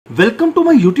Welcome to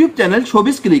my YouTube channel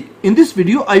Showbiz Click. In this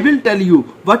video I will tell you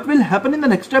what will happen in the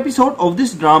next episode of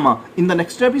this drama. In the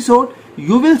next episode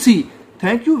you will see.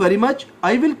 Thank you very much.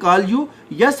 I will call you.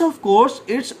 Yes, of course,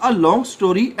 it's a long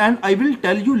story and I will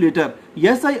tell you later.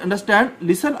 Yes, I understand.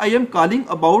 Listen, I am calling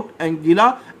about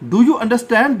Angela. Do you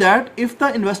understand that if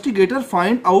the investigator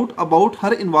find out about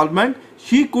her involvement,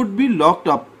 she could be locked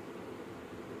up?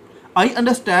 I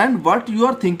understand what you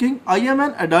are thinking. I am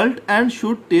an adult and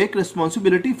should take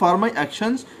responsibility for my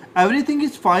actions. Everything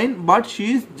is fine, but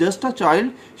she is just a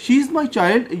child. She is my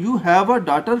child. You have a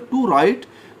daughter too, right?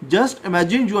 Just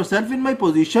imagine yourself in my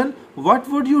position. What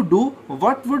would you do?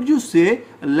 What would you say?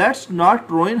 Let's not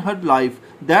ruin her life.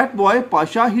 That boy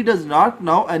Pasha, he does not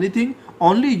know anything.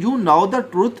 Only you know the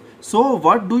truth. So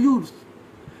what do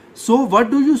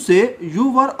you say?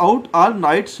 You were out all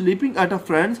night sleeping at a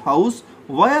friend's house.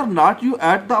 Why are not you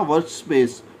at the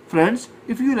workspace? Friends,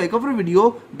 if you like our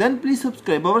video, then please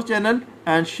subscribe our channel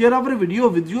and share our video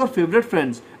with your favorite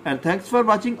friends. And thanks for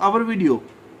watching our video.